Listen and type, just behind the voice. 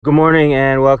Good morning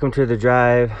and welcome to The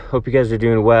Drive. Hope you guys are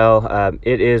doing well.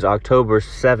 It is October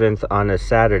 7th on a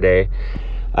Saturday.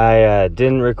 I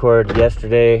didn't record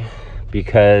yesterday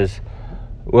because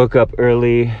I woke up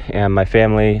early and my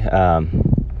family, one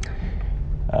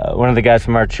of the guys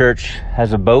from our church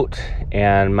has a boat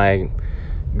and my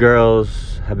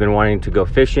girls have been wanting to go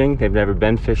fishing. They've never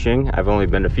been fishing. I've only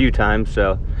been a few times,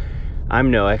 so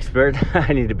I'm no expert.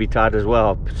 I need to be taught as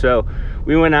well. So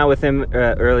we went out with him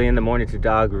early in the morning to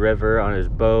Dog River on his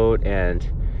boat, and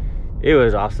it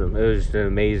was awesome. It was just an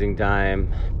amazing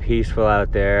time, peaceful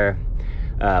out there.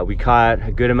 We caught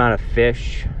a good amount of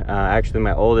fish. Actually,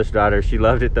 my oldest daughter, she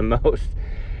loved it the most,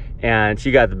 and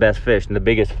she got the best fish and the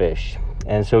biggest fish.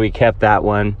 And so we kept that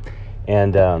one,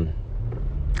 and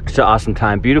it's an awesome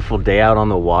time. Beautiful day out on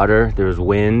the water. There was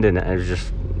wind, and it was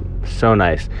just so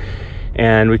nice.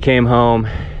 And we came home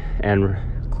and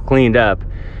cleaned up,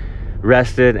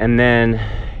 rested, and then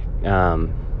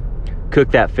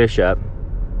cooked that fish up.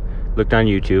 Looked on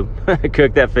YouTube,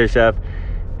 cooked that fish up,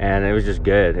 and it was just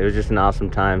good. It was just an awesome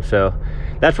time. So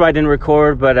that's why I didn't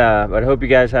record, but I hope you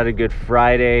guys had a good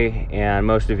Friday, and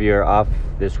most of you are off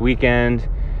this weekend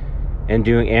and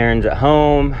doing errands at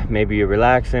home. Maybe you're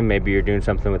relaxing, maybe you're doing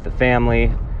something with the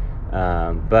family,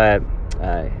 but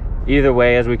either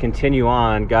way, as we continue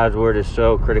on, God's word is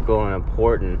so critical and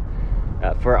important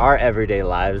for our everyday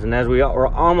lives. And as we're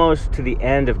almost to the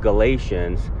end of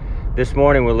Galatians, this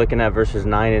morning we're looking at verses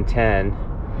 9 and 10,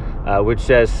 which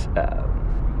says,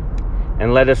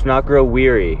 and let us not grow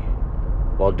weary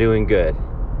while doing good.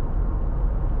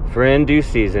 For in due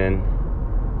season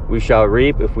we shall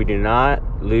reap if we do not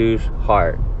lose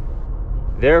heart.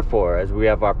 Therefore, as we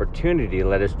have opportunity,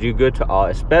 let us do good to all,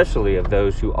 especially of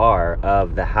those who are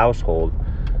of the household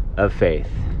of faith.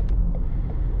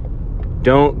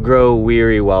 Don't grow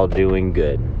weary while doing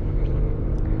good.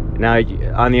 Now,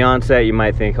 on the onset, you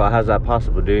might think, oh, how's that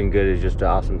possible? Doing good is just an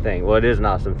awesome thing. Well, it is an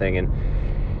awesome thing,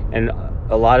 and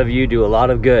a lot of you do a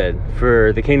lot of good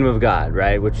for the kingdom of God,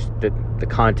 right? Which the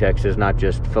context is not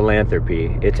just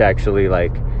philanthropy. It's actually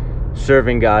like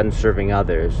serving God and serving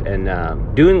others, and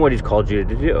doing what he's called you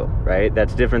to do, right?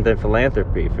 That's different than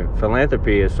philanthropy.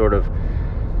 Philanthropy is sort of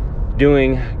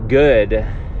doing good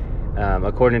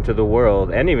according to the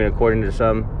world, and even according to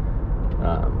some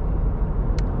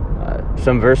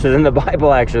verses in the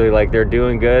Bible, actually, like they're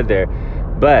doing good there,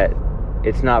 but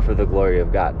it's not for the glory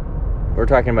of God. We're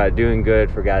talking about doing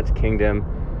good for God's kingdom,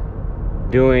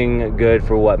 doing good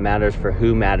for what matters, for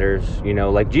who matters. You know,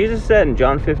 like Jesus said in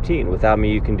John 15, without me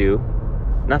you can do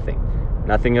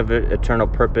nothing of eternal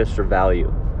purpose or value.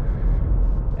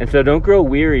 And so don't grow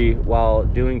weary while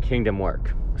doing kingdom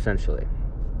work, essentially.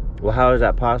 Well, how is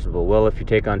that possible? Well, if you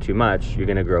take on too much, you're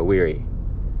going to grow weary.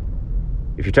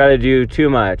 If you try to do too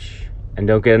much and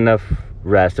don't get enough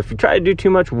rest, if you try to do too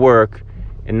much work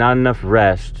and not enough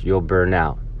rest, you'll burn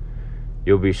out.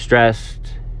 You'll be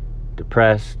stressed,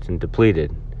 depressed, and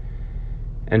depleted.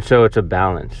 And so it's a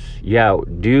balance. Yeah,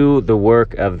 do the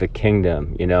work of the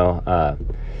kingdom,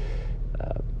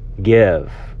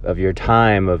 give of your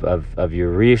time, of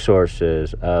your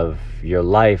resources, of your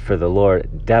life for the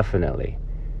Lord, definitely.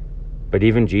 But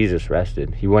even Jesus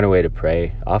rested. He went away to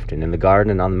pray often in the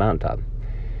garden and on the mountaintop.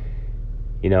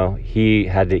 He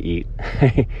had to eat.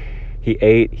 He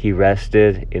ate, he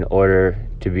rested in order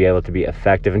to be able to be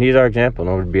effective. And he's our example. In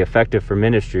order to be effective for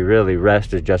ministry, really,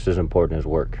 rest is just as important as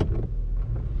work.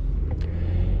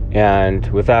 And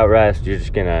without rest, you're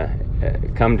just going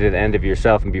to come to the end of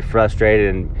yourself and be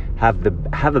frustrated and have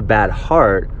a bad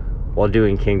heart while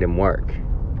doing kingdom work.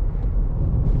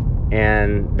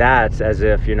 And that's as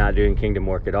if you're not doing kingdom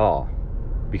work at all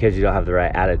because you don't have the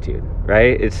right attitude,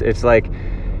 right? It's like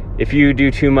if you do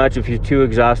too much, if you're too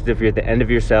exhausted, if you're at the end of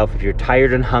yourself, if you're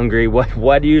tired and hungry,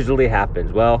 what usually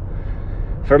happens? Well,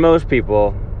 for most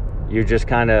people, you're just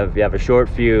you have a short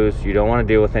fuse. You don't want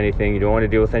to deal with anything. You don't want to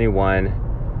deal with anyone.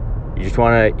 You just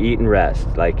want to eat and rest,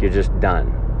 like you're just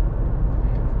done.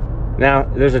 Now,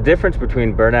 there's a difference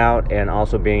between burnout and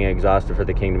also being exhausted for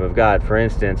the kingdom of God. For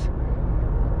instance,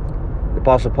 the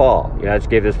Apostle Paul, I just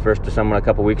gave this verse to someone a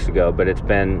couple weeks ago, but it's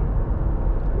been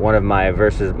one of my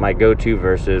verses, my go-to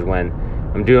verses when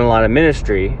I'm doing a lot of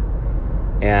ministry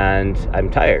and I'm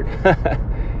tired.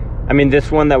 I mean, this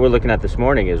one that we're looking at this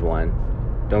morning is one.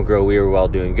 Don't grow weary while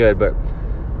doing good, but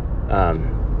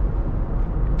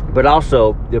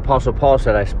also the Apostle Paul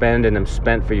said, I spend and am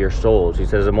spent for your souls. He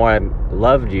says, the more I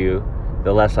loved you,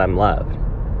 the less I'm loved.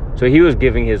 So he was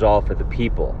giving his all for the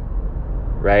people,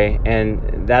 right?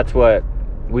 And that's what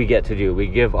we get to do. We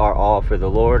give our all for the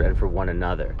Lord and for one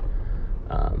another.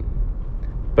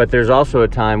 But there's also a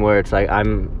time where it's like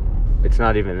I'm it's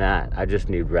not even that. I just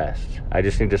need rest. I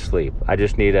just need to sleep. I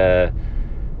just need to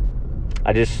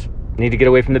get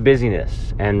away from the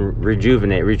busyness and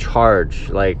rejuvenate, recharge,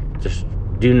 like just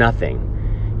do nothing.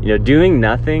 Doing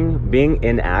nothing, being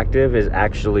inactive is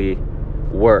actually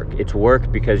work. It's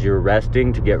work because you're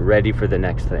resting to get ready for the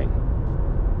next thing.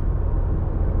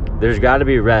 There's got to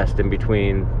be rest in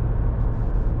between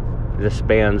the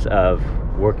spans of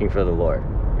working for the Lord,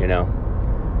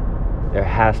 There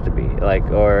has to be,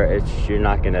 or you're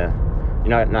not gonna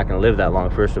live that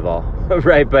long, first of all,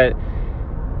 right? But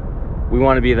we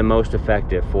want to be the most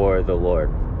effective for the Lord.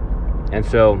 And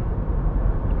so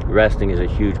resting is a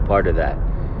huge part of that.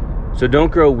 So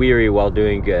don't grow weary while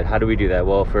doing good. How do we do that?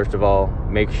 Well, first of all,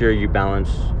 make sure you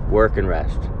balance work and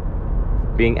rest.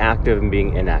 Being active and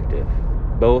being inactive.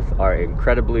 Both are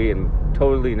incredibly and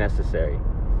totally necessary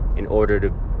in order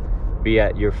to be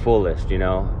at your fullest,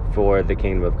 for the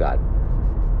kingdom of God.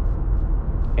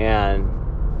 And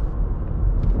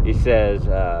he says,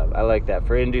 I like that.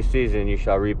 For in due season you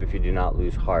shall reap if you do not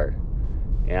lose heart.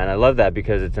 And I love that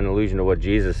because it's an allusion to what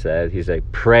Jesus said. He's like,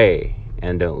 pray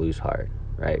and don't lose heart,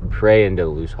 right? Pray and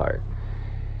don't lose heart.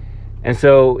 And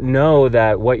so know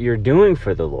that what you're doing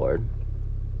for the Lord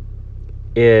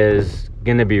is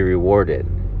going to be rewarded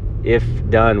if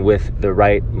done with the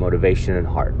right motivation and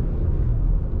heart.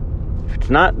 If it's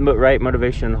not right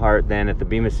motivation and heart, then at the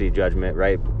Bema Seat judgment,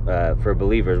 right, for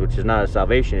believers, which is not a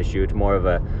salvation issue, it's more of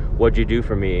a what'd you do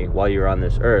for me while you're on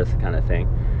this earth kind of thing.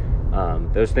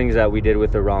 Those things that we did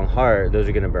with the wrong heart, those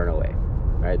are going to burn away,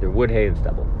 right? They're wood, hay, and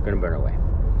stubble, going to burn away.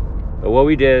 But what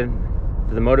we did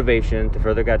for the motivation to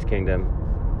further God's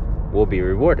kingdom will be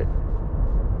rewarded.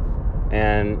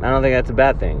 And I don't think that's a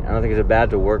bad thing. I don't think it's bad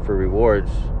to work for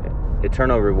rewards,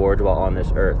 eternal rewards, while on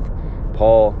this earth.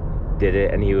 Paul did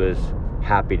it, and he was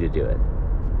happy to do it.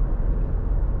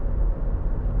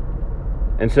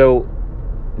 And so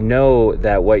know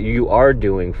that what you are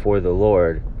doing for the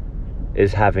Lord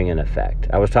is having an effect.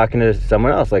 I was talking to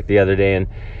someone else the other day,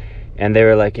 and they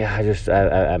were like, yeah,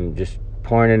 I'm just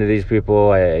pouring into these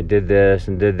people. I did this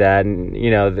and did that. And,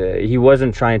 he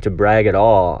wasn't trying to brag at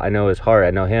all. I know his heart.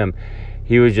 I know him.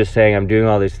 He was just saying, I'm doing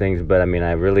all these things, but I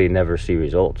really never see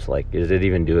results. Is it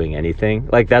even doing anything?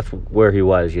 That's where he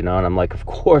was, and I'm like, of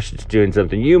course it's doing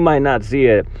something. You might not see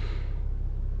it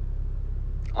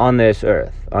on this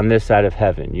earth, on this side of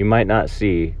heaven. You might not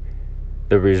see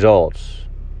the results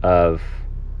of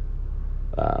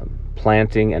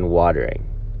planting and watering,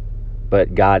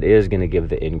 but God is going to give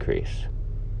the increase.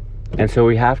 And so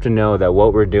we have to know that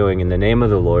what we're doing in the name of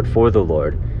the Lord, for the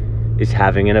Lord, is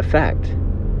having an effect.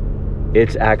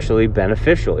 It's actually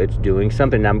beneficial. It's doing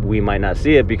something. Now, we might not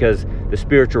see it because the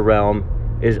spiritual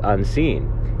realm is unseen,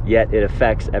 yet it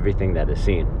affects everything that is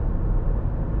seen.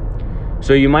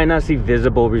 So you might not see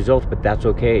visible results, but that's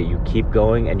okay. You keep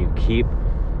going and you keep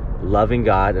loving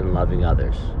God and loving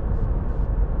others,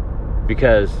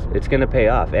 because it's going to pay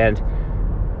off, and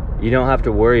you don't have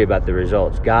to worry about the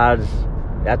results.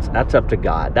 That's up to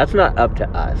God. That's not up to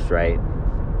us, right?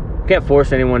 We can't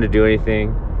force anyone to do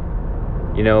anything.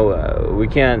 We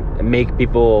can't make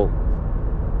people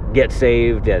get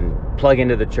saved and plug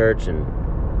into the church and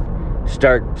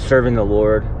start serving the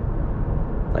Lord.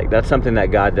 That's something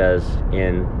that God does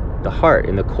in the heart,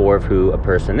 in the core of who a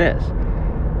person is.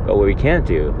 But what we can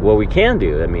do,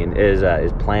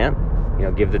 is plant,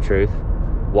 give the truth,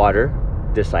 water,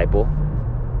 disciple.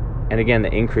 And again,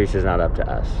 the increase is not up to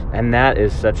us. And that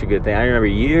is such a good thing. I remember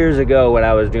years ago when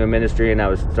I was doing ministry and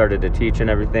I started to teach and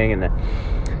everything, and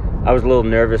I was a little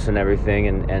nervous and everything,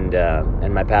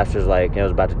 and my pastor's like, I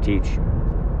was about to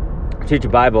teach a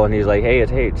Bible, and he's like, hey,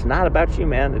 it's not about you,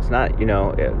 man. It's not,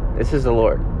 this is the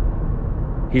Lord.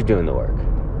 He's doing the work.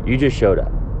 You just showed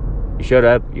up. You showed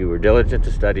up, you were diligent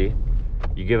to study,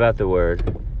 you give out the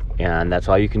word, and that's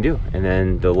all you can do. And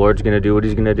then the Lord's going to do what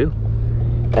he's going to do.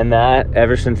 And that,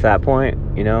 ever since that point,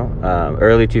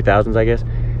 early 2000s, I guess,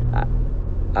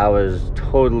 I was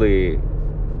totally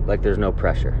there's no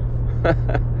pressure.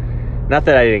 Not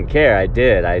that I didn't care. I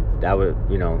did. I would,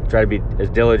 try to be as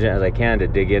diligent as I can to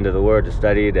dig into the Word, to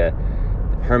study, to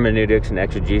hermeneutics and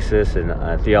exegesis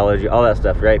and theology, all that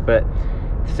stuff, right? But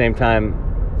at the same time,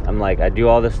 I'm I do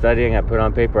all this studying, I put it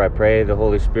on paper, I pray, the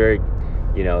Holy Spirit,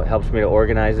 helps me to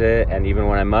organize it. And even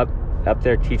when I'm up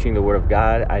there teaching the Word of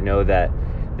God, I know that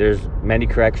there's many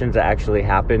corrections that actually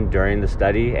happen during the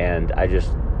study, and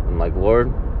I'm like,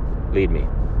 Lord, lead me.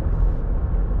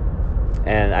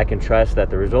 And I can trust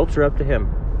that the results are up to him,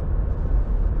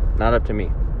 not up to me.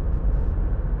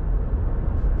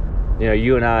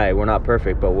 You and I, we're not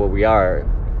perfect, but what we are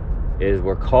is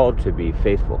we're called to be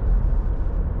faithful.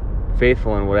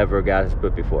 Faithful in whatever God has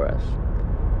put before us.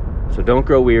 So don't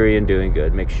grow weary in doing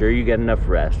good. Make sure you get enough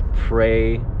rest.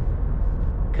 Pray,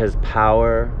 because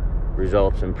power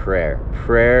results in prayer.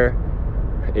 Prayer,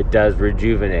 it does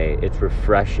rejuvenate. It's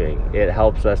refreshing. It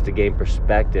helps us to gain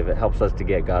perspective. It helps us to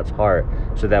get God's heart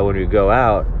so that when we go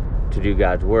out to do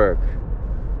God's work,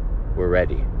 we're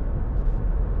ready.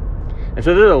 And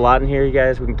so there's a lot in here, you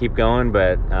guys. We can keep going,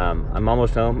 but I'm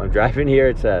almost home. I'm driving here.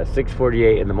 It's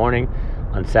 6:48 in the morning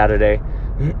on Saturday.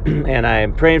 And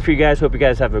I'm praying for you guys. Hope you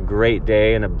guys have a great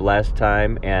day and a blessed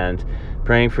time. And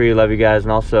praying for you. Love you guys.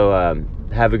 And also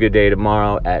have a good day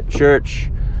tomorrow at church.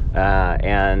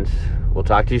 And we'll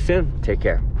talk to you soon. Take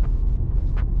care.